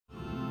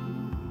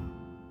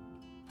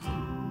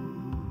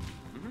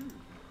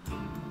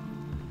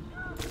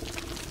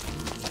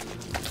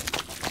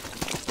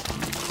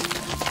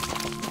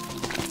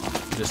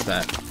just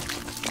that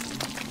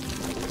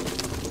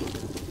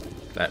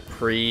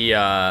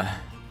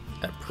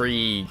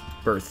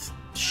pre-birth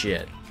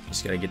shit.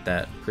 Just gotta get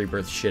that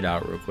pre-birth shit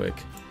out real quick.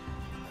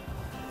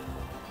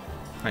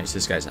 Nice,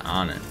 this guy's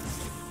on it.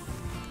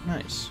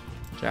 Nice.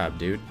 Good job,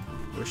 dude.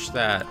 Wish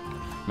that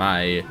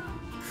my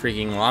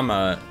freaking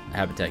llama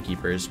habitat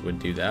keepers would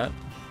do that.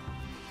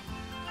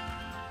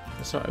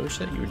 So I wish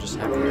that you would just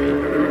have me.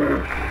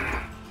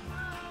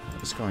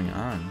 What's going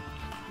on?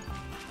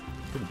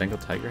 Did the Bengal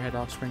tiger had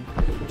offspring?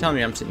 You're telling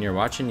me I'm sitting here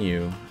watching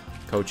you.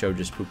 Cocho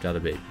just pooped out a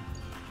baby.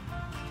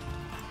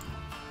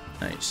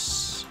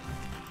 Nice.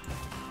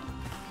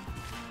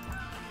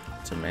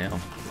 It's a male.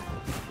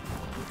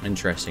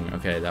 Interesting.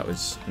 Okay, that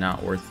was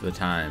not worth the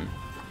time.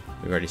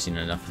 We've already seen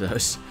enough of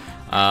those.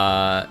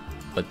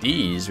 But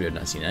these we have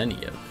not seen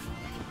any of.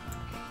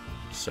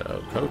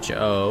 So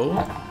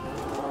Cocho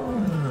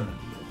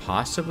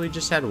possibly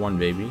just had one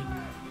baby.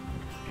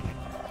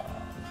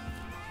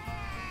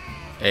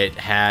 It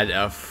had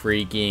a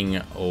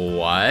freaking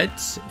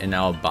what? An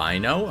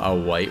albino? A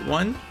white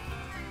one?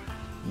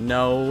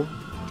 No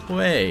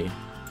way.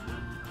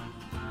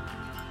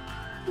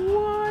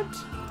 What?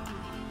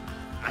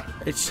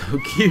 It's so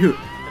cute.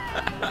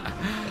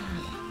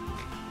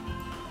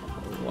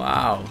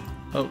 Wow.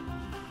 Oh.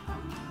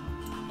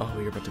 Oh,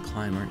 you're about to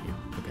climb, aren't you?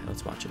 Okay,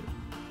 let's watch it.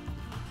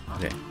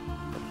 Okay.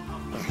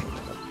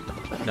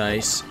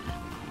 Nice.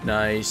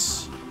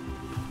 Nice.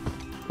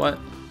 What?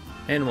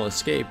 Animal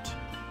escaped.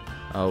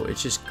 Oh,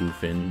 it's just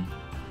goofing.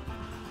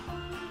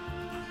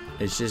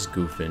 It's just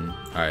goofing.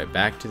 Alright,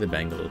 back to the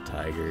Bengal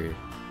tiger.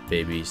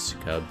 Babies,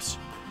 cubs.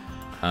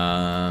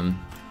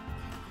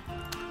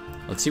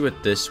 Let's see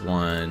what this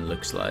one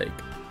looks like.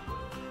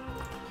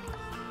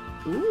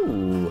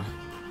 Ooh.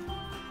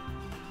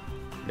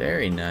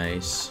 Very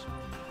nice.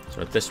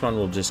 So with this one,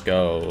 we'll just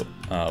go,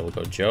 we'll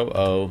go Joe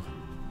O.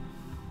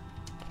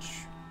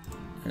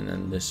 And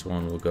then this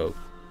one will go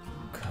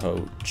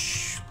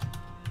Coach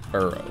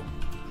Burrow.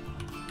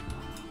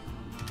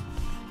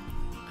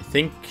 I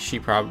think she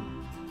probably...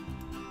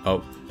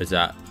 Oh, is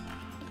that...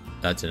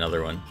 That's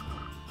another one.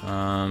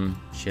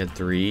 She had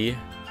 3.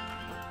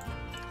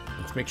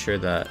 Let's make sure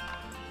that...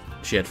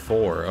 She had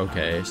 4.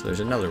 Okay, so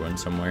there's another one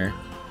somewhere.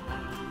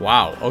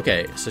 Wow,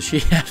 okay, so she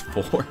had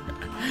 4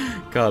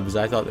 cubs.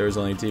 I thought there was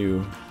only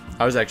 2.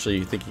 I was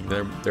actually thinking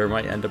there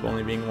might end up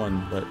only being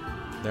 1, but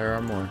there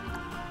are more.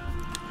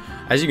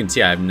 As you can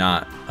see, I have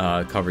not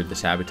covered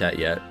this habitat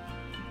yet,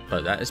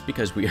 but that is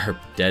because we are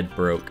dead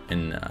broke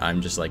and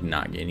I'm just like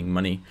not gaining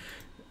money.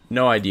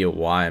 No idea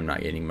why I'm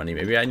not gaining money.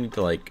 Maybe I need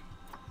to like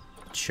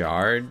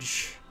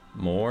charge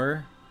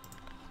more.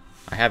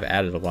 I have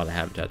added a lot of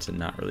habitats and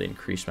not really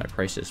increased my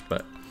prices,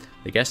 but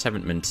the guests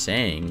haven't been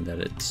saying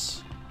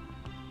that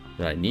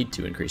I need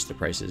to increase the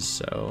prices,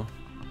 so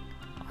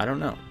I don't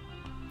know.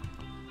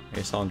 I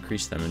guess I'll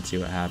increase them and see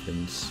what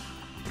happens.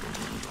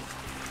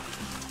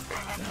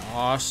 The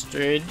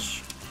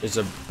ostrich is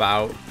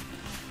about...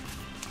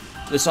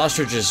 This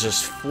ostrich is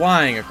just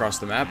flying across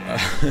the map.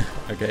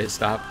 Okay, it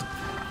stopped.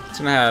 It's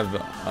gonna have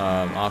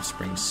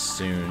offspring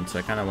soon, so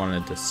I kind of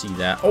wanted to see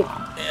that. Oh,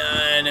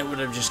 and it would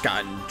have just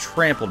gotten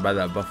trampled by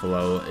that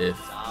buffalo if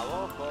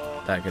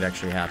that could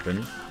actually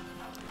happen.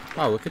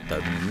 Wow, look at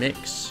the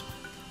mix.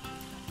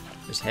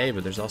 There's hay,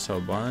 but there's also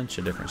a bunch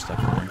of different stuff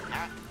in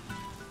there.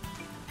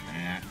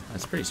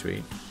 That's pretty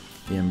sweet.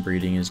 The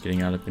inbreeding is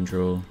getting out of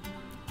control.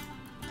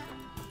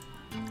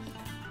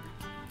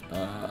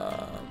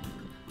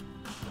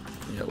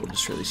 Yeah, we'll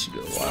just release you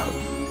to the wild.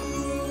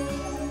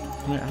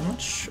 How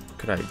much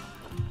could I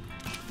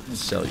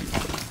sell you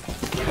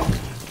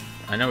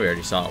for? I know we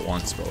already saw it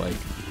once, but like...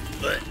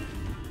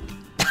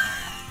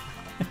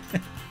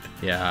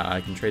 Yeah,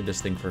 I can trade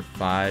this thing for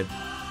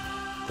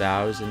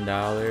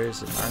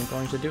 $5,000, and I'm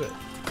going to do it.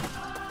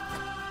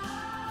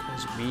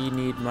 Because we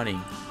need money.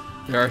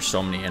 There are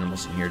so many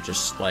animals in here,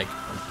 just like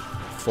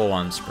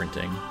full-on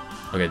sprinting.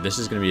 Okay, this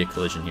is going to be a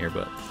collision here,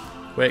 but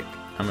quick.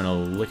 I'm going to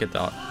look at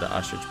the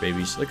ostrich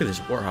babies. Look at this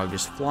warthog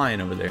just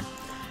flying over there.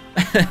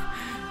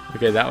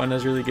 Okay, that one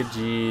has really good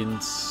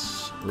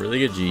genes. Really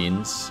good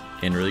genes.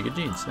 And really good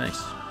genes. Nice.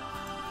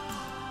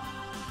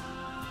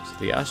 So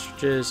the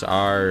ostriches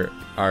are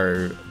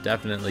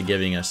definitely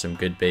giving us some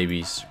good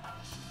babies.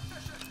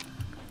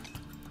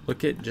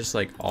 Look at just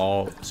like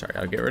all... Sorry,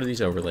 I'll get rid of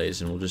these overlays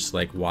and we'll just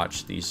like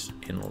watch these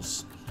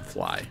animals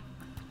fly.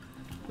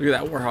 Look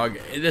at that warthog.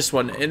 This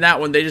one and that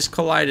one, they just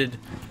collided.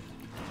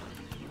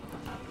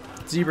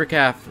 Zebra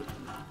calf.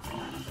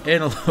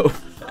 Antelope.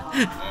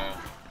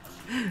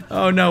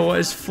 Oh no, what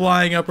is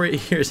flying up right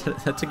here?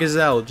 That's a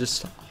gazelle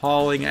just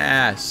hauling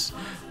ass.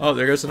 Oh,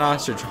 there goes an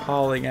ostrich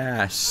hauling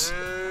ass.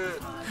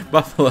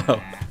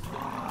 Buffalo.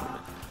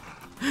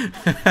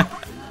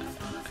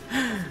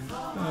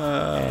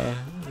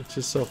 It's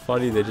just so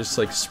funny. They just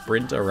like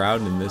sprint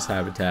around in this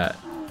habitat,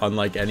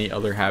 unlike any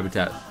other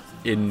habitat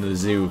in the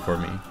zoo for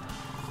me.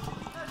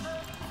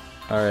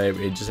 Alright,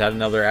 we just had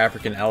another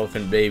African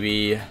elephant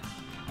baby.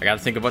 I gotta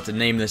think of what to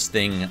name this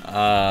thing.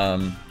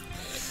 I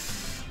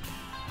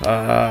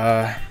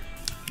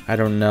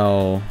don't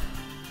know.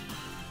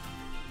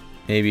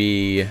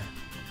 maybe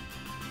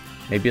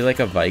like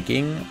a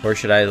Viking, or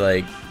should I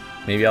like,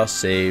 maybe I'll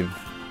save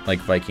like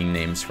Viking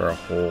names for a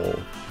whole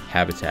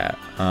habitat.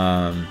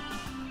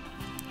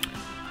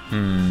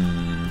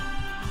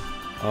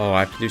 Oh, I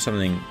have to do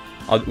something.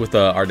 With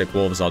the Arctic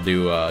Wolves, I'll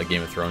do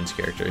Game of Thrones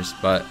characters,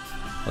 but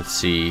let's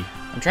see.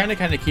 I'm trying to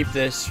kind of keep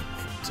this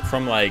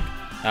from like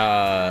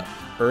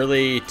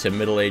early to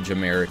middle-age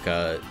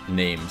America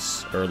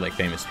names, or like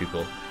famous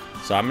people.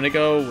 So I'm gonna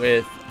go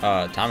with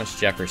Thomas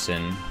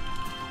Jefferson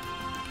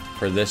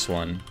for this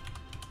one.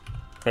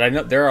 But I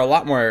know there are a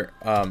lot more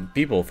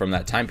people from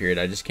that time period.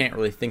 I just can't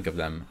really think of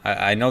them.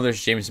 I know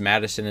there's James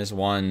Madison is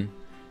one,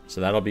 so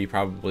that'll be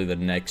probably the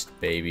next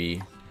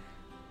baby.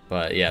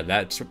 But yeah,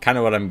 that's kind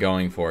of what I'm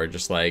going for.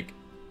 Just like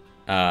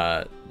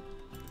I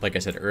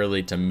said,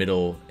 early to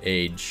middle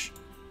age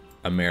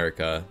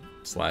America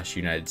 /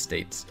 United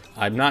States.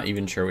 I'm not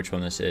even sure which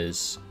one this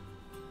is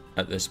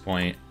at this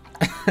point.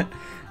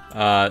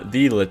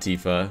 The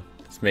Latifah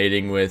is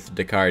mating with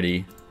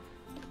Descartes.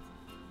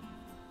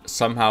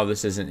 Somehow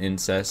this isn't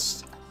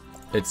incest.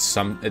 It's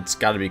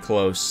got to be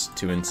close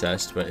to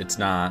incest, but it's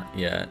not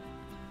yet.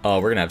 Oh,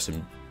 we're gonna have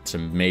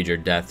some major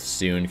deaths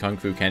soon. Kung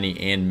Fu Kenny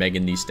and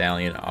Megan Thee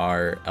Stallion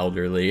are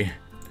elderly.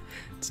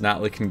 It's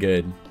not looking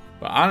good.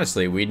 But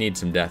honestly, we need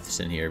some deaths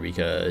in here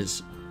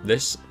because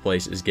this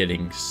place is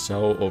getting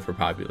so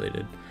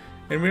overpopulated.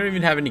 And we don't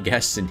even have any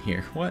guests in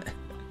here. What?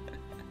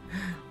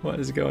 What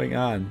is going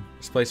on?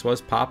 This place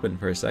was popping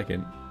for a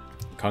second.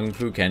 Kung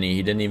Fu Kenny,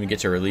 he didn't even get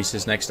to release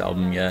his next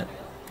album yet.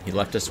 He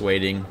left us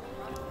waiting.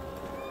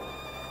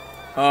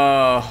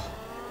 Oh.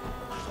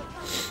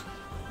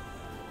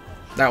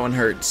 That one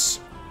hurts.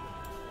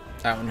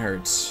 That one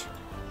hurts.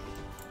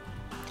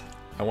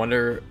 I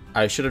wonder,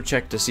 I should have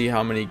checked to see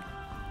how many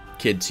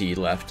kids he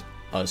left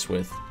us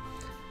with,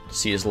 to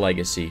see his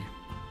legacy.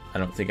 I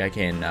don't think I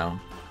can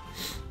now.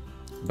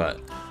 But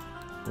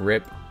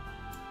rip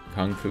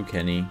Kung Fu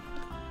Kenny.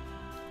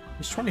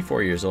 He's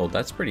 24 years old.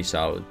 That's pretty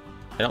solid.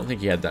 I don't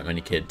think he had that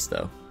many kids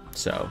though.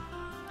 So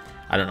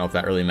I don't know if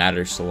that really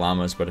matters to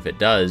llamas, but if it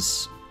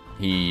does,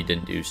 he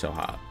didn't do so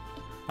hot.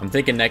 I'm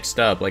thinking next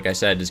up, like I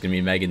said, is gonna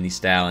be Megan Thee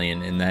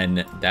Stallion, and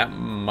then that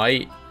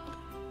might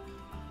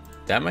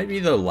be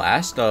the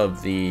last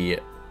of the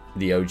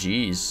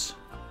OGs.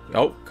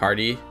 Oh,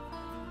 Cardi's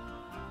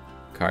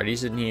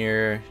in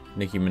here.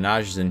 Nicki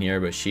Minaj is in here,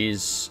 but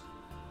she's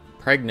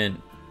pregnant,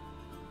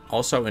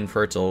 also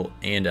infertile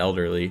and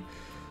elderly.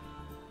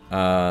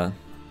 Lil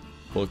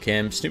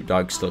Kim, Snoop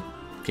Dogg's still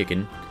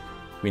kicking.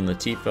 Queen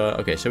Latifah.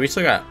 Okay, so we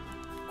still got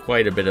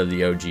quite a bit of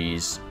the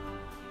OGs,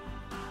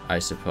 I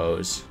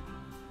suppose.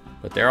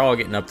 But they're all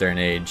getting up there in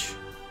age.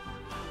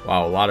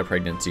 Wow, a lot of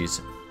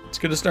pregnancies. It's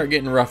gonna start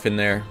getting rough in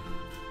there.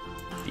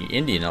 The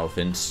Indian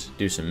elephants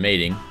do some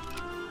mating.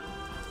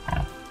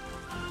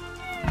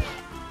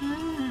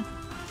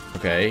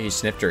 Okay, he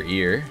sniffed her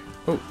ear.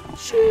 Oh,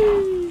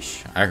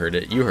 sheesh. I heard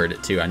it. You heard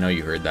it too. I know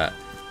you heard that.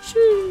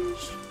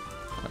 Sheesh.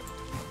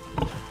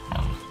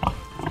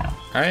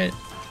 Alright,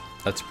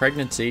 that's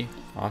pregnancy.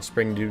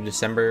 Offspring due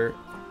December,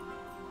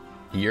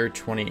 year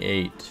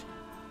 28.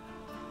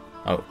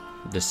 Oh,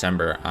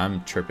 December.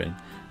 I'm tripping.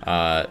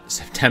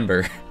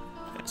 September.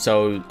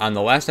 So on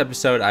the last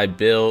episode, I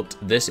built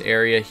this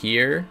area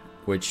here,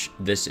 which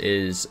this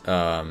is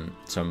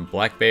some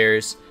black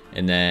bears,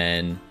 and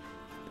then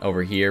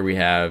over here we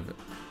have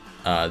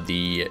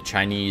the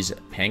Chinese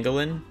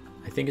pangolin,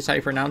 I think is how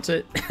you pronounce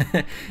it.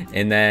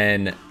 And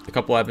then a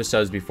couple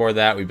episodes before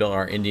that, we built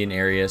our Indian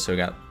area, so we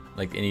got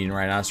like Indian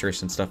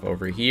rhinoceros and stuff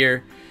over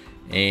here.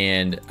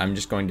 And I'm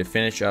just going to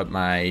finish up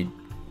my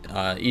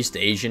East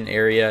Asian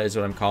area is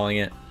what I'm calling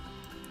it.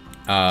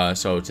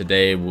 So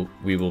today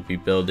we will be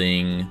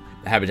building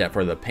habitat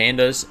for the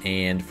pandas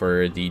and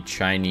for the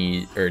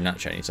Chinese, or not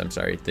Chinese, I'm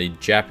sorry, the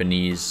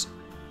Japanese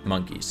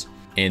monkeys.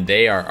 And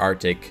they are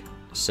Arctic,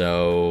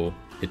 so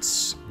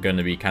it's going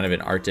to be kind of an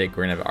Arctic.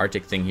 We're gonna have an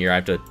Arctic thing here. I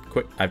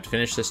have to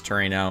finish this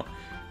terrain out,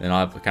 then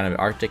I'll have kind of an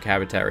Arctic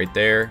habitat right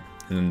there,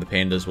 and then the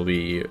pandas will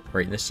be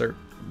right in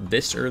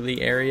this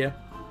early area.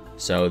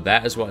 So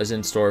that is what is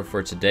in store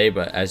for today.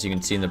 But as you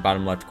can see in the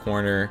bottom left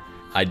corner,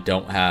 I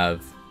don't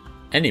have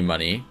any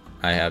money.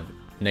 I have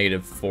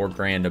negative $4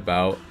 grand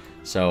about.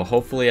 So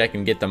hopefully I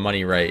can get the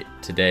money right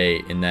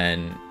today, and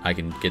then I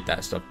can get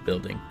that stuff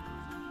building.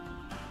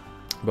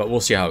 But we'll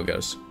see how it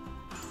goes.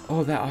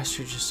 Oh, that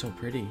ostrich is so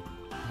pretty.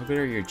 How good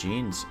are your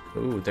jeans?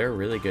 Ooh, they're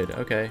really good.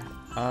 Okay.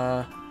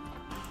 I'll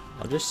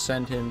just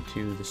send him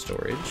to the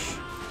storage.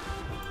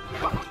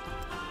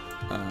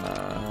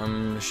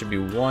 There should be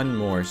one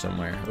more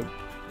somewhere. Oh,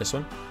 this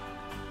one?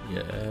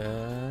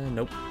 Yeah,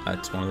 nope.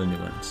 That's one of the new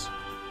ones.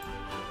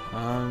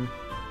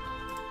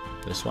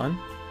 This one?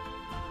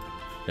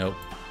 Nope.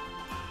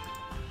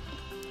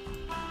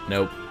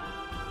 Nope.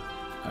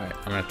 Alright,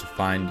 I'm gonna have to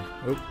find...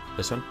 Oh,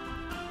 this one?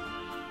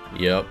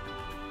 Yep.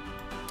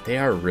 They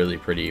are really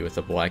pretty with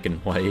the black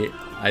and white.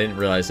 I didn't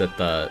realize that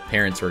the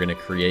parents were gonna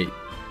create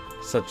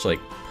such,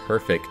 like,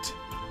 perfect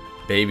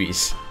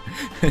babies.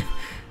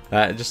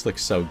 That just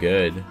looks so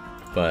good.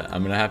 But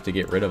I'm gonna have to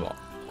get rid of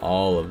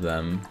all of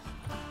them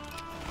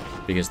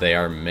because they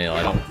are male.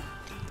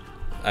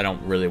 I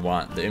don't really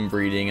want the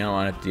inbreeding. I don't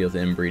want to have to deal with the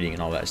inbreeding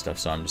and all that stuff,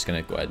 so I'm just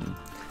gonna go ahead and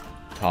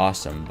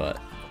toss them. But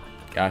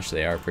gosh,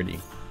 they are pretty.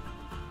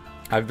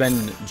 I've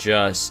been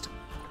just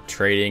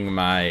trading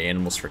my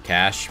animals for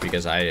cash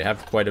because I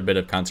have quite a bit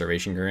of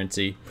conservation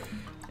currency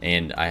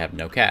and I have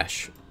no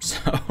cash.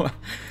 So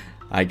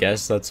I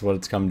guess that's what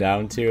it's come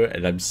down to,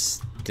 and I'm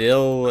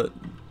still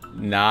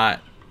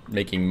not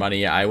making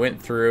money. I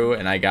went through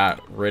and I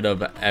got rid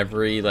of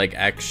every like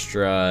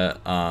extra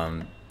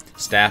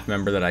staff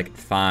member that I could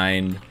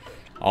find.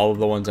 All of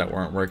the ones that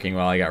weren't working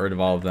well, I got rid of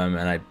all of them,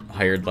 and I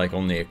hired like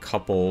only a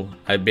couple.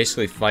 I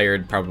basically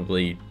fired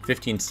probably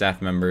 15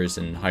 staff members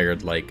and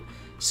hired like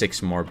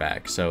 6 more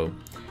back. So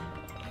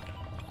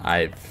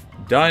I've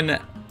done,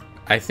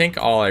 I think,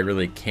 all I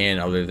really can,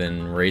 other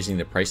than raising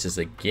the prices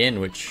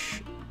again,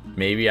 which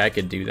maybe I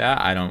could do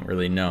that. I don't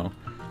really know.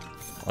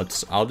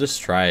 I'll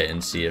just try it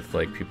and see if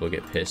like people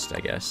get pissed, I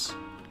guess.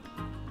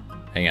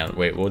 Hang on,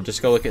 wait, we'll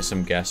just go look at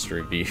some guest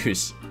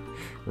reviews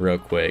real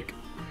quick,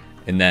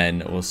 and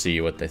then we'll see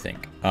what they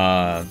think.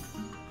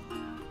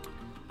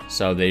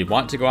 So they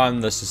want to go on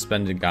the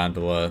suspended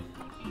gondola.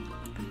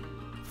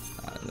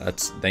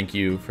 Thank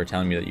you for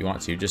telling me that you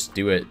want to. Just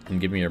do it and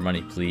give me your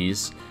money,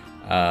 please.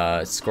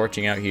 It's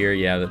scorching out here.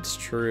 Yeah, that's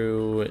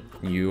true.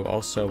 You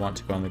also want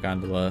to go on the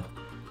gondola.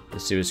 The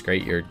zoo is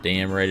great. You're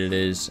damn right it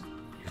is.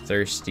 You're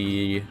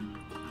thirsty.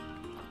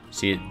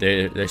 See,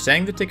 they're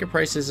saying the ticket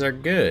prices are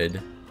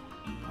good.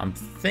 I'm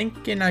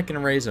thinking I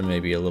can raise them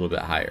maybe a little bit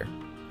higher.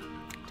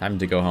 Time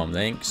to go home,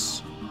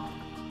 thanks.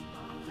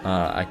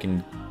 I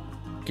can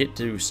get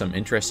to some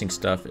interesting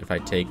stuff if I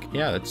take...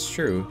 Yeah, that's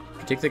true.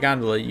 If you take the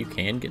gondola, you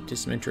can get to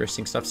some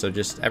interesting stuff. So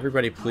just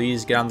everybody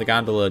please get on the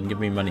gondola and give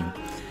me money.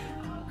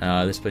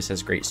 This place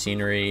has great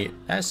scenery. It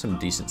has some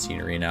decent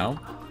scenery now.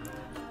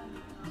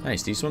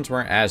 Nice, these ones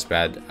weren't as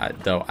bad.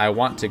 Though I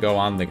want to go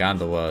on the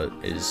gondola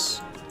is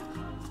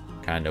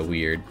kind of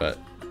weird, but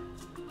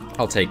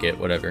I'll take it,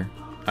 whatever.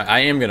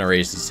 I am going to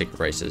raise these ticket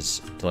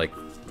prices to like,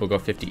 we'll go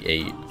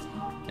 58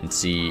 and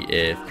see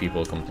if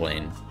people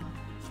complain.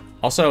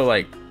 Also,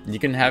 like, you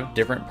can have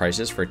different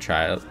prices for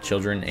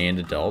children and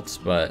adults,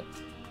 but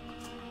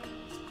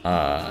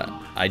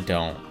I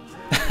don't.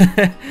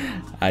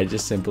 I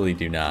just simply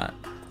do not,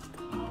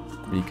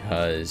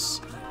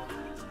 because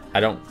I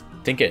don't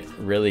think it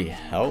really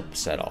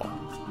helps at all,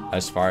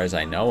 as far as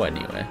I know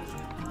anyway.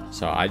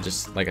 So I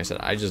just, like I said,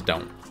 I just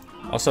don't.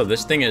 Also,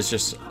 this thing is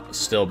just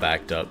still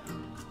backed up.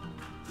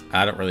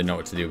 I don't really know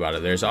what to do about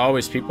it. There's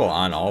always people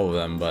on all of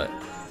them, but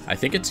I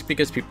think it's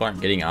because people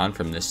aren't getting on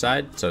from this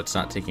side, so it's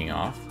not taking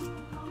off.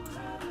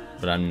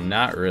 But I'm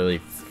not really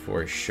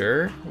for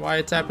sure why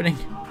it's happening.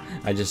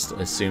 I just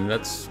assume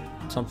that's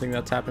something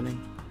that's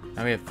happening.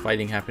 Now we have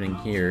fighting happening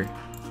here.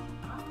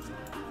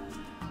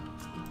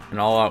 An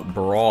all-out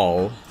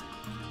brawl.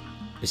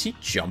 Is he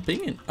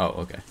jumping? Oh,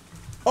 okay.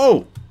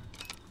 Oh!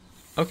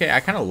 Okay, I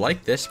kind of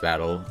like this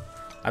battle.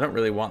 I don't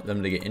really want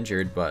them to get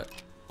injured, but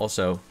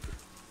also,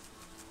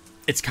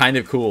 it's kind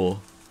of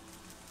cool.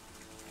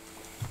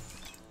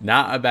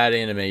 Not a bad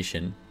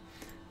animation.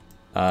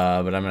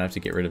 But I'm gonna have to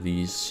get rid of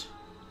these.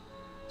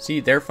 See,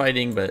 they're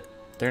fighting, but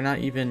they're not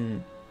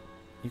even...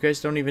 You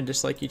guys don't even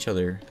dislike each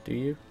other, do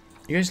you?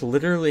 You guys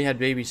literally had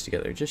babies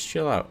together. Just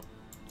chill out.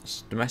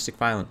 It's domestic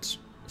violence.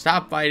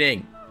 Stop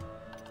fighting!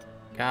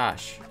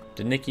 Gosh.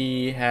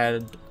 Nikki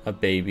had a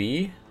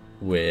baby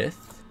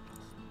with...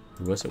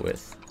 Who was it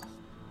with?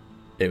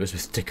 It was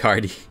with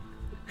Descartes.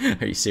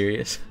 Are you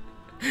serious?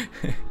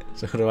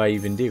 So what do I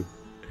even do?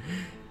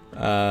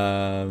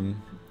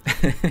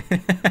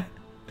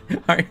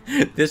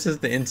 This is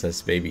the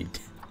incest baby.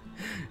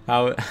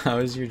 How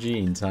is your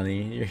genes,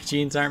 honey? Your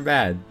genes aren't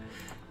bad.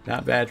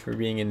 Not bad for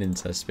being an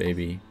incest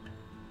baby.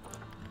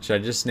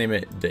 Should I just name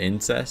it the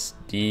incest?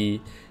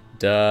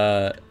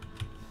 Yeah.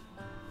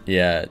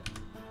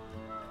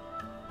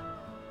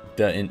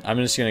 I'm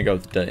just gonna go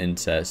with the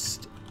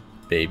incest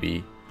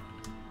baby.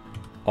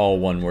 All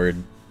one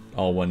word,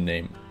 all one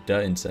name.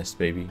 The incest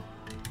baby.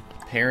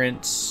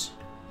 Parents: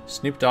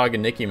 Snoop Dogg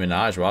and Nicki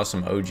Minaj. Wow,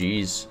 some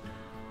OGs.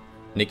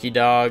 Nicky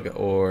Dog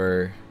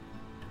or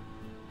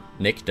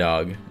Nick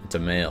Dog. It's a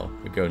male.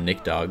 We go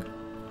Nick Dog,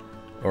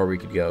 or we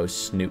could go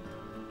Snoop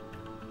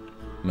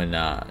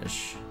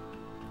Minaj.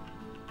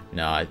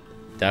 No,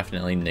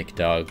 definitely Nick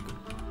Dog.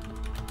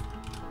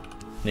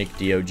 Nick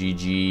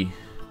D-O-G-G.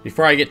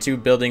 Before I get to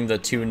building the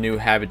 2 new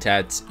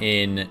habitats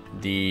in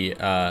the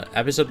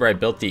episode where I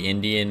built the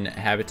Indian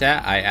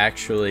habitat, I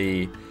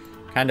actually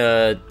kind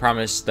of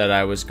promised that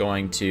I was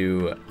going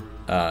to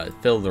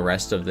fill the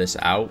rest of this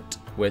out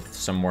with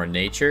some more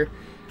nature.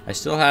 I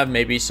still have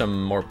maybe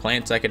some more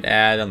plants I could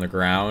add on the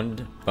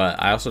ground,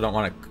 but I also don't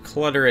want to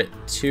clutter it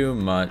too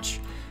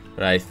much.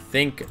 But I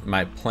think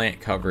my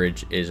plant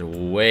coverage is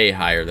way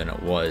higher than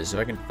it was. If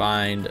I can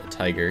find a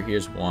tiger,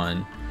 here's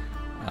one.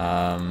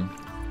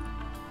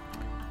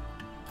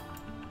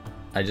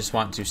 I just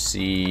want to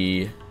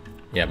see...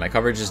 Yeah, my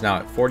coverage is now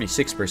at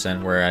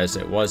 46%, whereas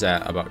it was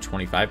at about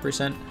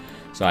 25%.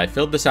 So I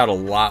filled this out a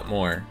lot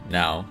more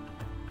now.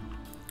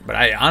 But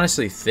I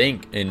honestly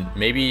think, and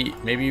maybe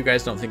you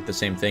guys don't think the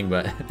same thing,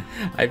 but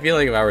I feel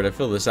like if I were to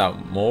fill this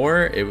out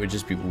more, it would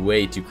just be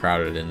way too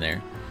crowded in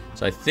there.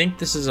 So I think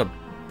this is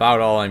about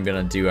all I'm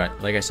gonna do.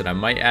 Like I said, I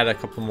might add a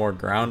couple more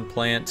ground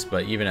plants,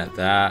 but even at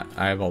that,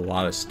 I have a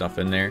lot of stuff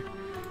in there.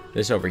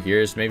 This over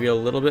here is maybe a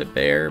little bit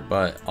bare,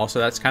 but also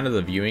that's kind of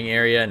the viewing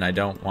area, and I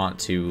don't want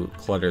to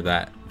clutter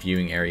that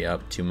viewing area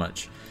up too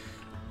much.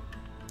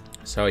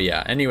 So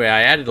yeah, anyway,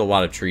 I added a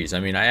lot of trees. I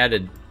mean, I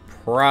added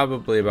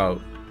probably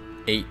about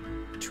 8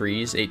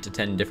 to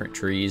 10 different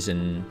trees,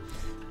 and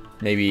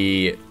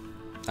maybe,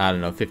 I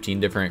don't know, 15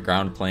 different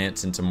ground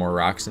plants and some more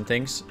rocks and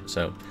things.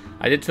 So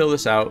I did fill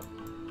this out.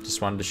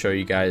 Just wanted to show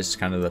you guys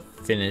kind of the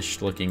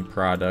finished looking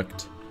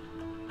product.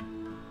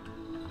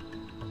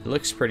 It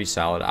looks pretty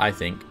solid, I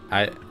think.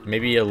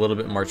 Maybe a little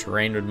bit more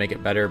terrain would make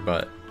it better,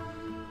 but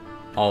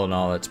all in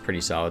all, that's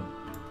pretty solid.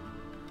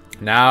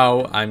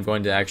 Now I'm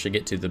going to actually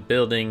get to the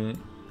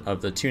building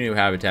of the 2 new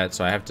habitats,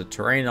 so I have to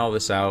terrain all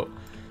this out.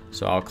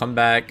 So I'll come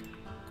back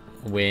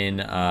when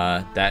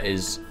that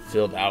is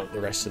filled out the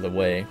rest of the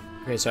way.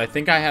 Okay, so I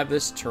think I have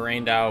this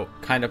terrained out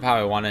kind of how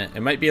I want it.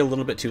 It might be a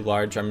little bit too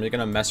large. I'm going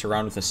to mess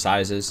around with the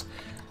sizes.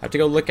 I have to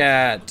go look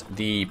at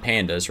the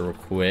pandas real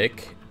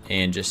quick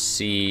and just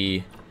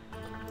see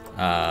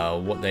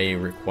what they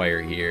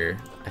require here.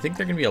 I think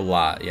they're going to be a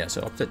lot. Yeah,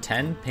 so up to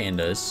 10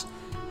 pandas.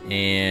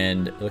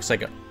 And it looks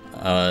like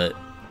the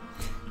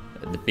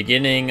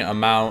beginning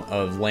amount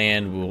of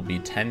land will be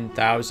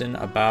 10,000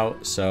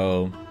 about.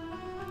 So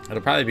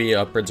it'll probably be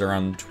upwards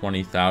around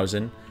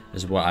 20,000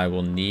 is what I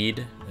will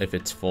need if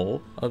it's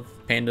full of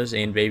pandas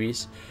and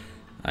babies.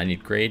 I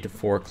need grade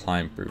 4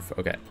 climb proof.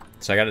 Okay,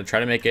 so I got to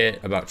try to make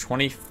it about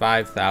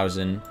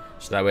 25,000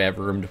 so that way I have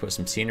room to put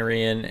some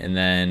scenery in. And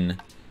then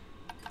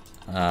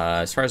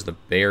as far as the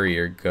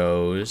barrier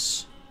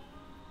goes,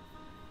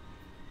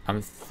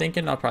 I'm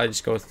thinking I'll probably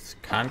just go with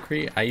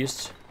concrete. I'll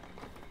use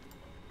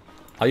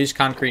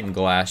concrete and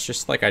glass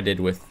just like I did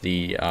with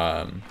the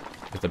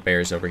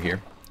bears over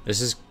here. This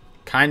is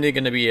kind of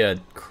going to be a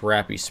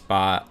crappy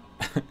spot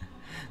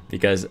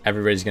because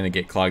everybody's going to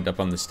get clogged up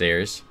on the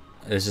stairs.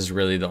 This is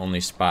really the only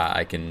spot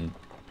I can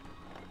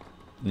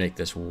make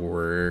this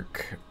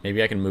work.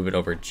 Maybe I can move it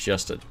over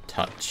just a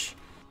touch.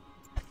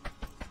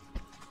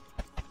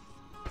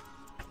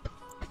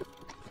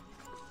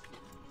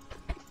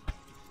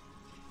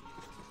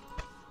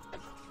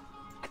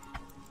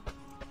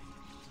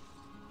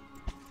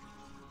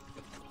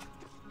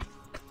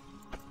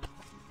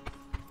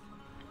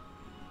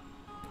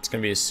 It's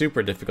going to be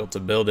super difficult to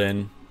build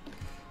in.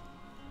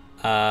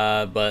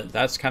 But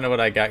that's kind of what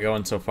I got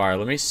going so far.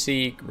 Let me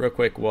see real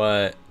quick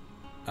what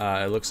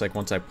it looks like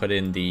once I put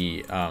in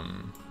the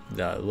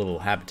little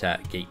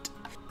habitat gate.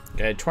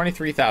 Okay,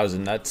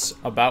 23,000. That's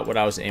about what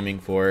I was aiming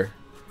for.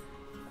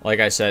 Like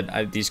I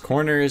said, these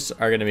corners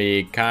are going to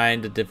be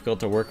kind of difficult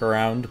to work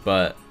around,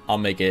 but I'll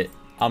make it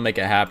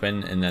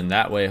happen. And then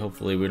that way,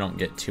 hopefully, we don't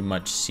get too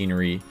much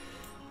scenery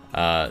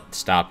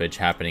stoppage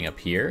happening up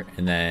here.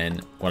 And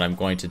then what I'm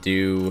going to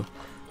do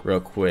real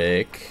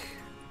quick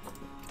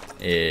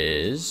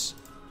is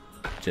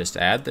just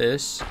add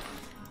this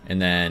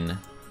and then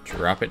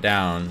drop it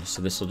down.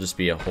 So this will just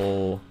be a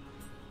whole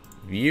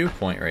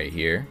viewpoint right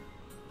here.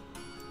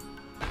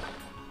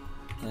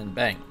 And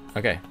bang.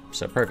 Okay,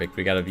 so perfect.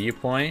 We got a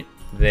viewpoint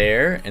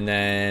there. And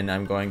then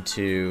I'm going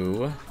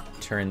to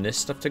turn this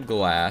stuff to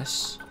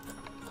glass.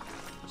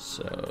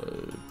 So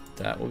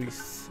that will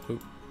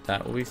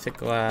be thick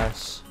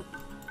glass.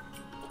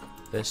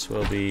 This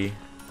will be.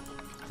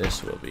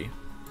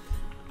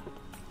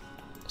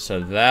 So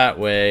that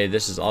way,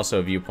 this is also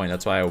a viewpoint.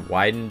 That's why I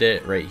widened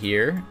it right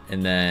here.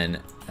 And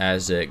then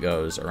as it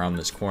goes around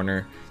this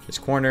corner,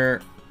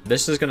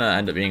 this is gonna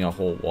end up being a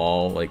whole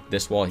wall. Like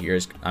this wall here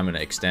is, I'm gonna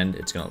extend.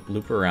 It's gonna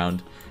loop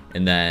around,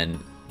 and then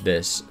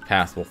this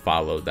path will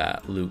follow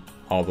that loop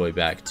all the way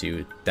back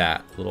to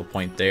that little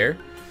point there.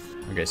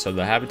 Okay, so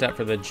the habitat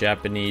for the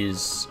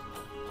Japanese,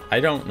 I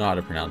don't know how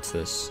to pronounce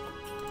this.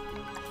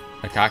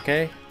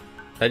 Macaque?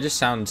 That just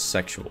sounds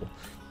sexual.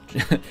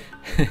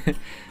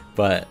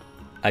 But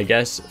I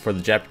guess for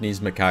the Japanese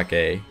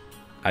macaque,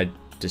 I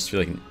just feel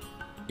like an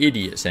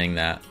idiot saying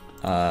that.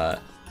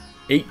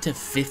 8 to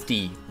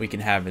 50 we can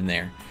have in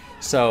there.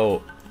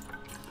 So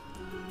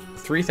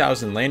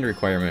 3,000 land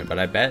requirement, but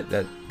I bet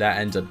that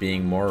ends up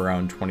being more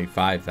around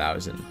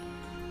 25,000.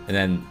 And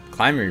then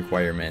climbing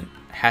requirement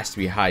has to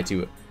be high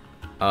too.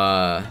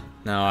 No,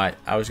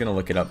 I was gonna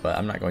look it up, but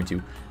I'm not going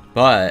to.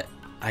 But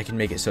I can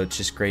make it so it's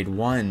just grade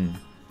 1.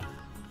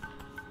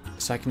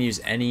 So I can use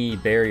any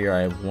barrier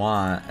I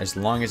want as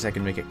long as I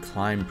can make it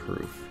climb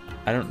proof.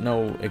 I don't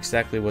know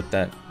exactly what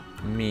that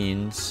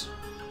means.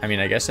 I mean,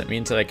 I guess it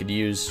means that I could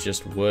use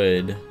just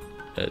wood.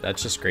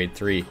 That's just grade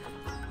 3.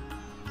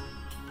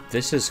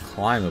 This is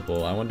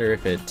climbable. I wonder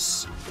if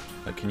it's...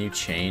 can you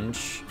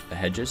change the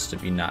hedges to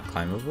be not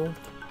climbable?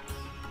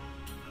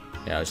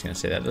 Yeah, I was gonna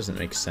say that doesn't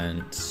make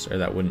sense, or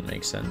that wouldn't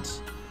make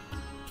sense.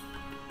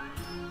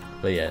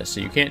 But yeah,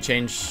 so you can't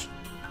change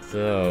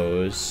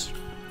those.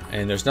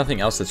 And there's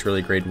nothing else that's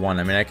really grade 1.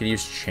 I mean, I could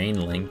use chain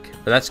link,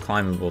 but that's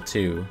climbable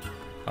too.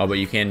 Oh, but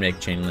you can make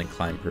chain link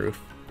climb proof.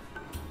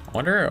 I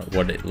wonder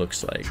what it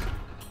looks like.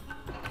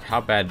 How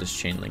bad does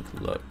chain link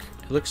look?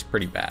 It looks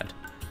pretty bad.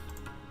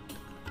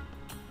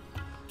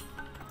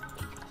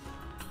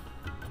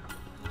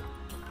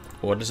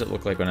 What does it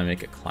look like when I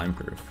make it climb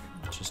proof?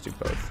 Let's just do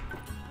both.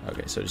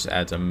 Okay, so it just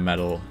adds a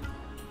metal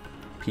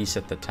piece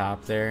at the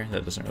top there.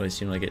 That doesn't really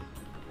seem like it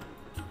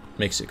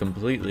makes it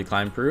completely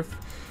climb proof,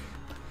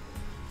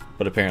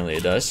 but apparently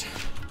it does.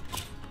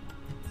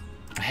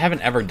 I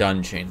haven't ever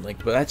done chain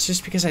link, but that's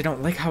just because I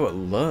don't like how it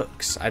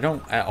looks. I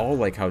don't at all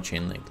like how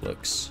chain link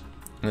looks.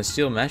 And the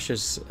steel mesh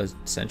is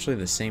essentially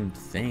the same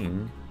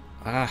thing.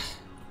 I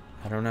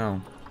don't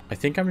know. I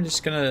think I'm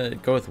just gonna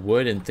go with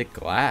wood and thick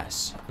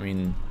glass. I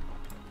mean,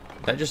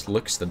 that just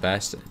looks the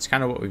best. It's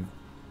kind of what we've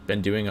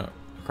been doing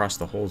across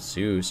the whole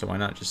zoo, so why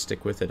not just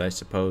stick with it, I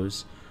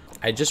suppose.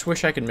 I just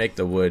wish I could make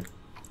the wood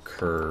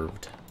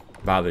curved.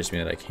 It bothers me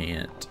that I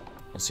can't.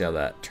 We'll see how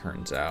that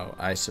turns out.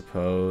 I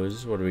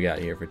suppose, what do we got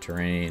here for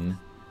terrain?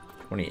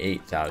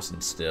 28,000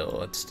 still.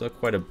 That's still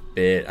quite a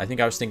bit. I think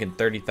I was thinking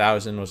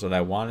 30,000 was what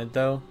I wanted,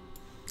 though.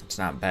 It's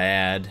not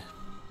bad,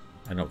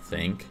 I don't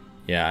think.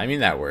 Yeah, I mean,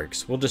 that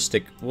works. We'll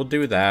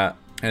do that.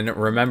 And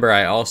remember,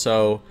 I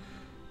also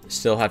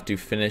still have to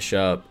finish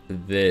up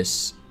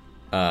this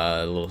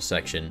little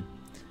section,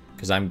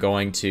 because I'm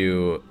going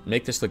to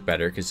make this look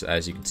better, because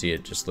as you can see,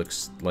 it just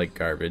looks like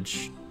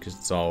garbage because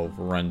it's all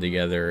run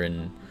together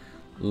and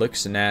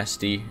looks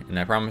nasty. And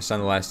I promised on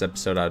the last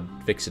episode I'd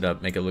fix it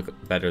up, make it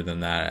look better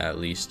than that at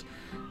least.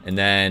 And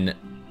then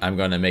I'm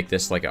going to make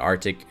this like an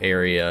Arctic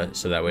area,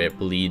 so that way it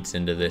bleeds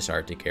into this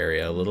Arctic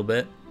area a little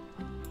bit.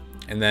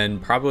 And then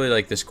probably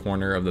like this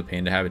corner of the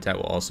panda habitat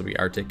will also be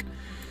Arctic.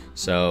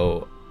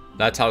 So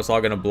that's how it's all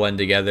going to blend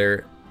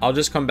together. I'll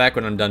just come back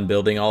when I'm done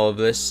building all of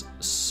this,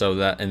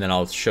 and then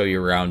I'll show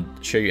you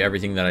around, show you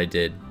everything that I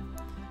did,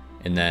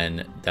 and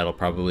then that'll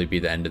probably be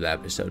the end of the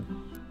episode.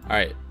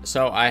 Alright,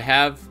 so I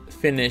have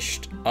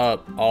finished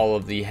up all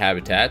of the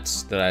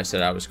habitats that I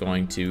said I was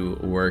going to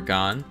work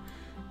on.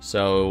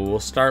 So we'll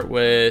start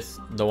with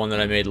the one that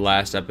I made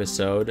last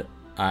episode.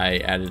 I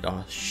added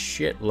a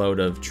shitload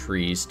of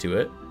trees to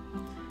it.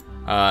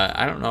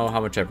 I don't know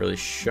how much I've really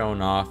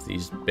shown off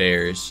these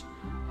bears,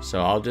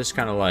 so I'll just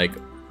kind of like,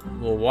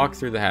 we'll walk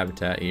through the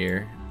habitat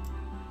here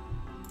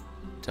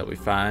until we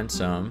find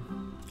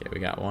some. Okay, we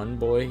got one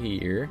boy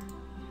here.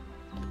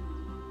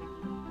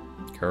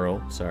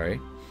 Curl, sorry.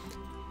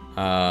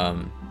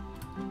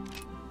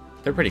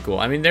 They're pretty cool.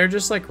 I mean, they're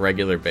just like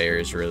regular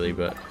bears, really,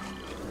 but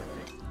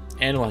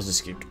animal has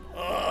escaped.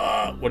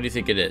 What do you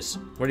think it is?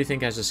 What do you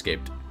think has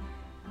escaped?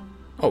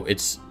 Oh,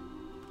 it's...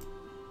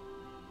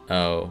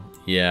 Oh,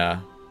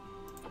 yeah.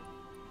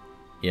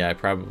 Yeah, I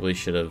probably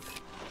should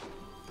have...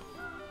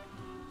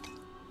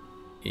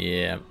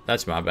 Yeah,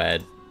 that's my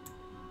bad.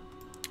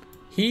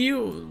 He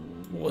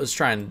was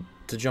trying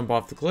to jump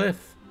off the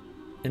cliff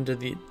into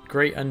the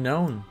great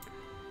unknown.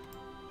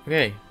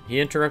 Okay, he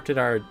interrupted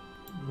our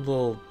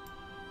little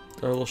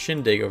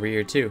shindig over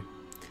here too.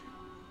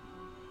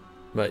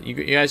 But you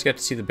guys got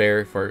to see the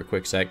bear for a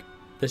quick sec.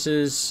 This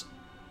is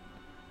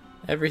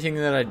everything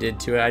that I did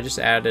to it. I just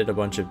added a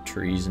bunch of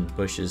trees and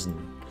bushes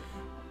and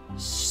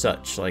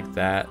such like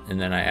that, and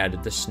then I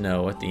added the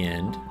snow at the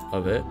end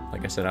of it,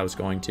 like I said I was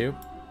going to.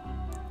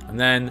 And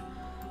then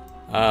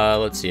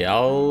let's see,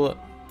 I'll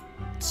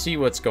see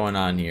what's going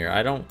on here.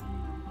 I don't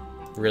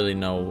really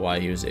know why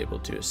he was able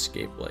to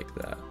escape like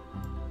that.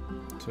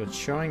 So it's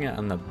showing it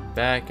on the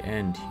back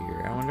end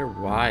here. I wonder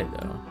why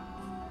though.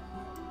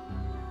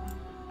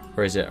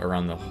 Or is it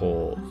around the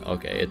whole?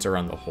 Okay, it's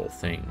around the whole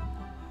thing.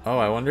 Oh,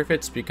 I wonder if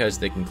it's because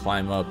they can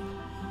climb up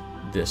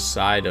this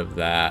side of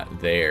that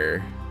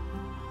there.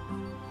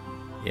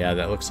 Yeah,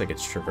 that looks like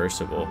it's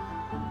traversable.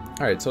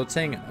 Alright, so it's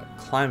saying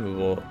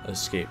climbable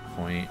escape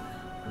point.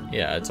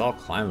 Yeah, it's all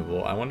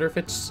climbable. I wonder if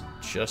it's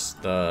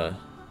just the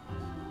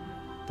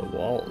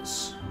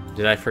walls.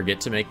 Did I forget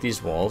to make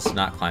these walls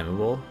not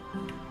climbable?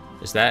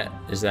 Is that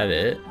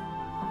it?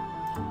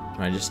 Am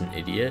I just an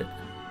idiot?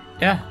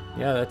 Yeah,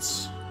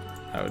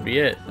 that would be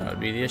it. That would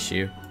be the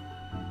issue.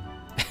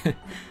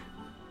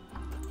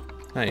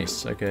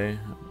 Nice, okay.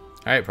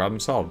 Alright, problem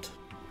solved.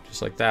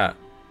 Just like that.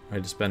 I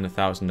had to spend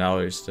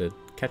 $1,000 to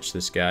catch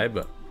this guy,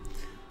 but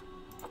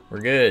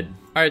we're good.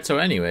 Alright, so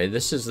anyway,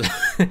 this is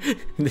the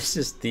this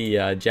is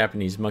the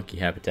Japanese monkey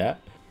habitat.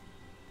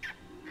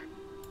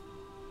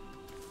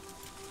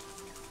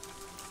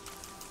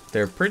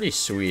 They're pretty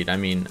sweet. I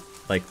mean,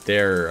 like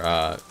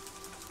their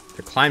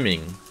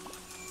climbing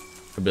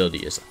ability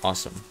is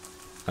awesome.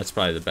 That's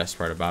probably the best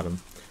part about them.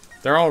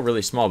 They're all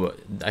really small, but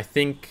I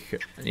think,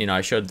 you know, I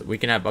showed that we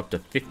can have up to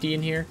 50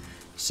 in here.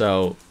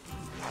 So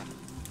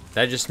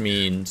that just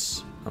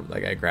means, oh,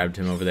 that guy grabbed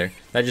him over there.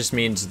 That just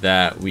means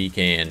that we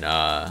can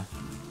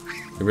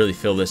really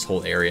fill this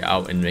whole area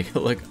out and make it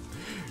look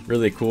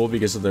really cool,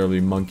 because there'll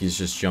be monkeys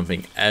just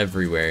jumping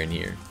everywhere in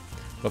here.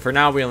 But for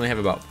now, we only have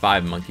about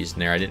 5 monkeys in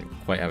there. I didn't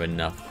quite have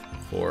enough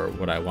for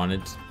what I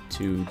wanted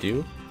to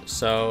do.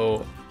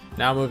 So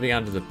Now moving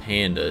on to the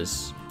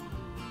pandas.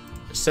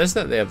 It says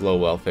that they have low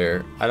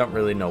welfare. I don't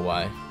really know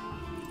why.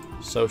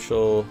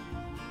 Social.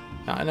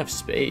 Not enough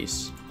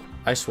space.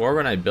 I swore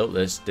when I built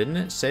this, didn't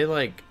it say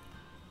like...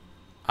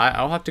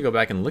 I'll have to go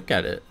back and look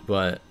at it,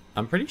 but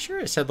I'm pretty sure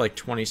it said like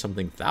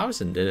 20-something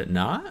thousand, did it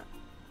not?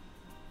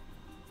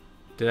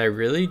 Did I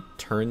really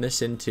turn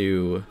this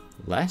into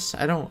less?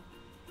 I don't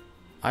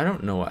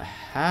know what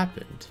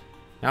happened.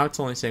 Now it's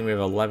only saying we have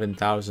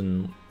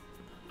 11,000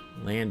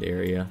 land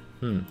area.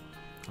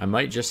 I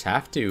might just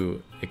have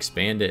to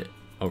expand it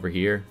over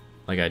here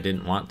like I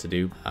didn't want to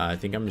do. I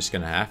think I'm just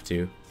gonna have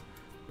to.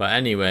 But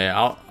anyway,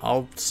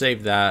 I'll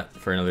save that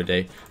for another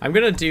day. I'm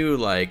gonna do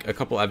like a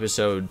couple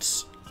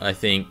episodes, I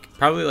think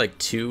probably like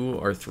 2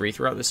 or 3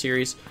 throughout the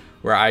series,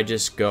 where I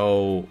just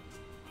go,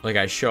 like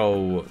I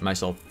show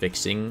myself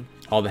fixing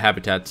all the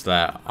habitats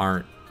that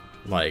aren't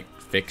like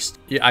fixed.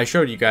 Yeah, I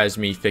showed you guys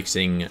me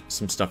fixing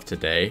some stuff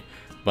today,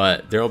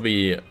 but there'll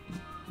be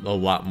a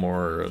lot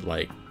more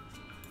like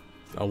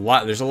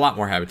there's a lot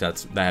more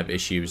habitats that have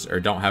issues or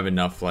don't have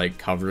enough like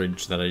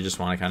coverage that I just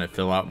want to kind of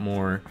fill out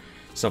more,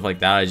 stuff like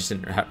that. I just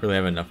didn't really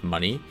have enough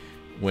money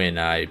when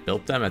I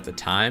built them at the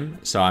time,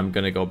 so I'm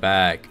gonna go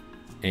back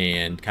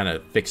and kind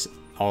of fix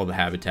all the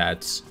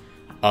habitats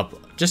up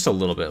just a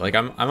little bit. Like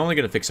I'm only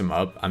gonna fix them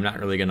up. I'm not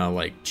really gonna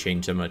like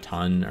change them a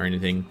ton or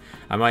anything.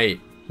 I might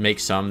make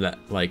some that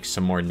like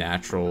some more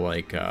natural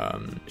like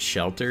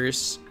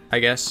shelters, I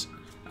guess,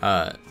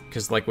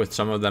 because like with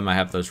some of them I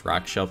have those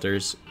rock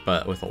shelters,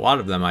 but with a lot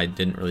of them I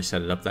didn't really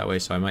set it up that way,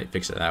 so I might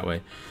fix it that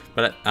way.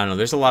 But I don't know,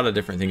 there's a lot of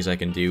different things I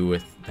can do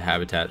with the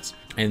habitats,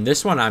 and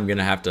this one I'm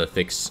gonna have to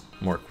fix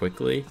more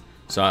quickly,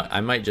 so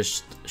I might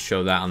just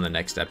show that on the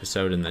next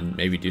episode and then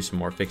maybe do some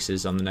more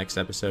fixes on the next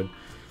episode.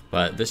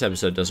 But this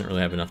episode doesn't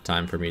really have enough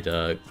time for me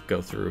to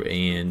go through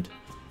and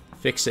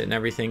fix it and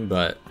everything.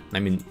 But I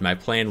mean, my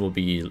plan will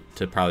be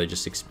to probably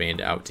just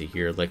expand out to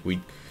here like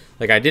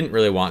I didn't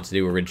really want to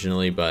do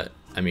originally, but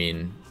I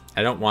mean,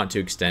 I don't want to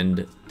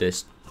extend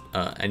this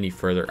any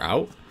further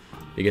out,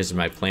 because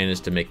my plan is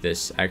to make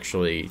this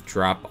actually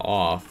drop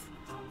off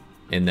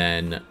and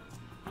then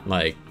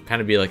like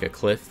kind of be like a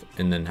cliff,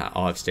 and then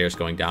I'll have stairs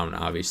going down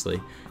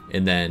obviously,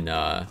 and then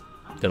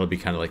that'll be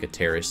kind of like a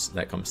terrace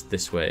that comes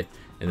this way,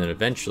 and then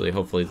eventually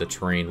hopefully the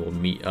terrain will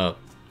meet up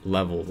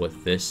level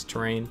with this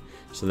terrain,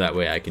 so that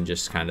way I can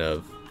just kind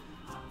of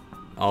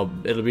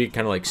it'll be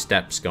kind of like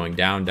steps going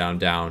down down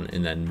down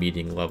and then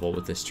meeting level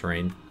with this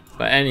terrain.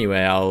 But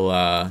anyway,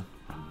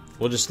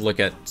 we'll just look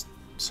at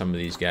some of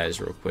these guys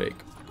real quick.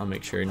 I'll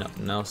make sure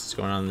nothing else is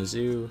going on in the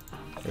zoo.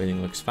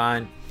 Everything looks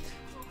fine.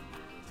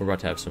 We're about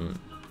to have some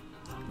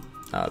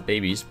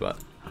babies, but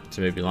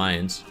some baby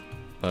lions.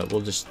 But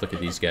we'll just look at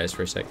these guys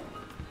for a sec.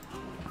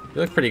 They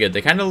look pretty good.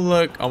 They kind of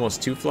look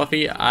almost too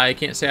fluffy. I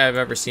can't say I've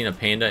ever seen a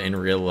panda in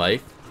real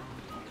life,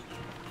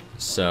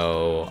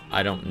 so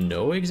I don't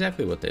know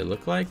exactly what they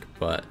look like,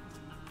 but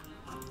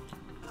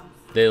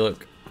they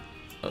look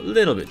a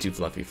little bit too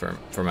fluffy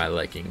for my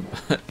liking.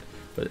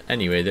 But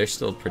anyway, they're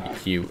still pretty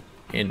cute.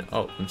 And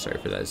oh, I'm sorry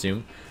for that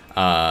zoom.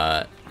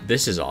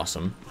 This is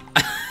awesome.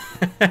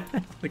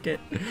 Look at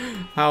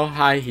how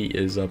high he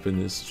is up in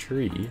this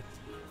tree.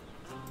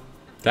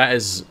 That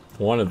is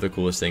one of the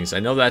coolest things. I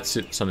know that's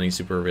something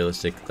super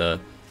realistic. The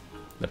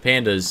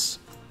pandas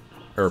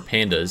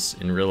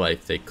in real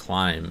life, they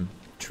climb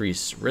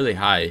trees really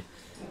high.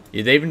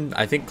 They even,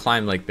 I think,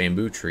 climb like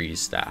bamboo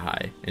trees that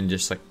high and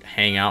just like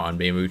hang out on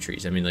bamboo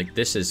trees. I mean, like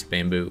this is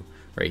bamboo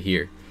right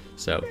here.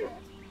 So,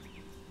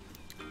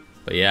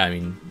 but yeah, I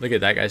mean, look at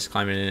that guy's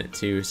climbing in it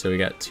too. So we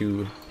got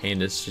 2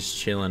 pandas just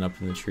chilling up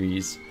in the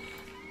trees.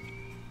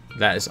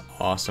 That is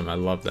awesome. I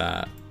love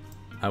that.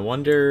 I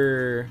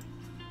wonder.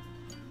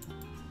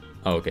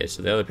 Oh, okay,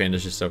 so the other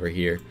panda's just over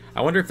here.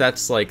 I wonder if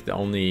that's like the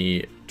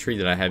only tree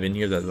that I have in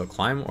here that they'll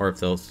climb, or if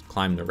they'll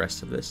climb the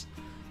rest of this.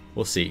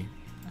 We'll see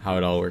how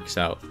it all works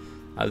out.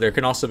 There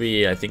can also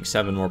be, I think,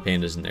 7 more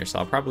pandas in there, so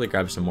I'll probably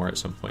grab some more at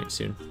some point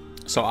soon.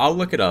 So I'll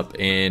look it up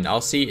and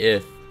I'll see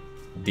if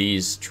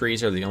these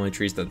trees are the only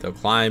trees that they'll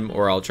climb,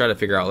 or I'll try to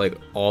figure out like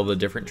all the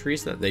different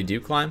trees that they do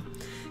climb,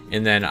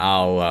 and then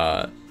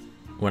I'll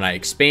when I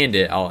expand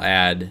it, I'll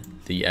add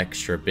the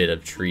extra bit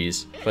of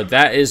trees. But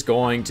that is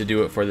going to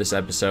do it for this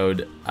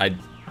episode. I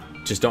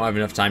just don't have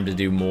enough time to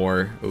do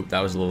more. Oop, that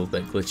was a little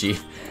bit glitchy.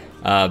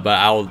 But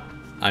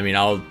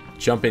I'll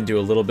jump into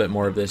a little bit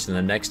more of this in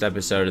the next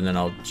episode, and then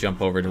I'll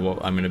jump over to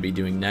what I'm going to be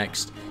doing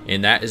next,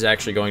 and that is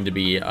actually going to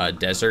be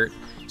desert.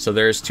 So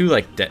there's 2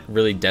 like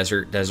really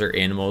desert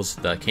animals,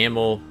 the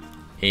camel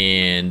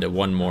and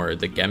one more,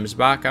 the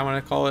gemsbok, I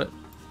want to call it,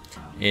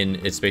 and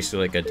it's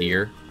basically like a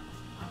deer.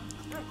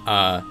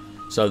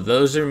 So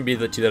those are going to be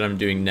the 2 that I'm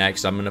doing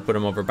next. I'm going to put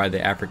them over by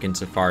the African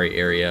safari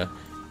area,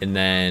 and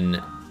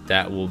then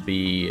that will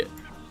be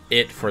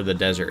it for the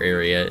desert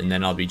area, and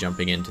then I'll be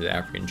jumping into the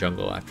African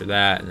jungle after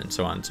that, and then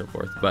so on and so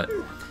forth. But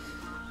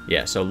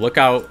yeah, so look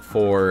out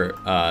for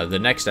the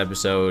next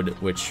episode,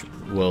 which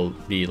will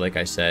be, like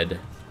I said,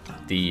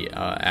 the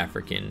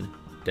African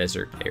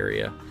desert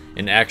area.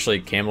 And actually,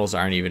 camels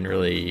aren't even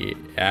really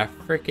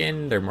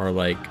African. They're more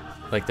like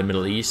like the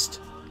Middle East,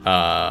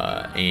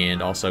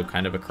 and also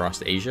kind of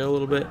across Asia a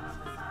little bit.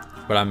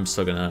 But I'm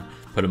still gonna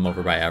put them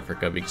over by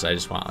Africa because I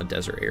just want a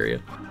desert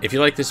area. If you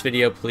like this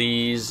video,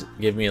 please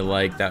give me a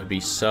like. That would be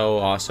so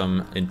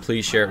awesome. And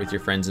please share it with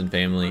your friends and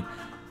family.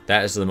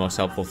 That is the most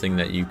helpful thing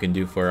that you can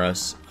do for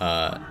us.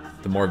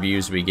 The more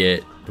views we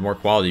get, the more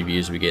quality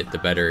views we get, the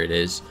better it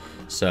is.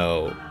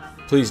 So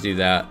please do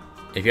that.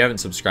 If you haven't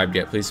subscribed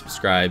yet, please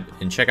subscribe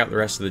and check out the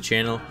rest of the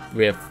channel.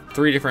 We have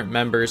 3 different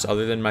members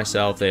other than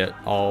myself. They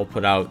all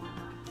put out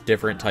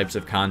different types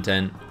of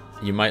content.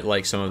 You might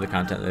like some of the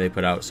content that they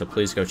put out, so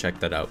please go check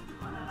that out.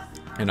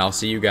 And I'll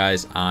see you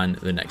guys on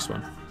the next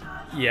one.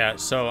 Yeah,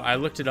 so I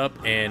looked it up,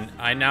 and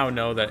I now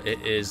know that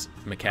it is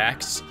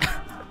macaques.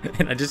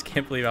 And I just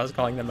can't believe I was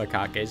calling them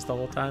macaques the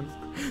whole time.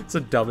 It's the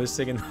dumbest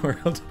thing in the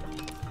world.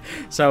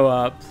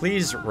 So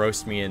please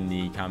roast me in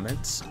the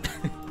comments.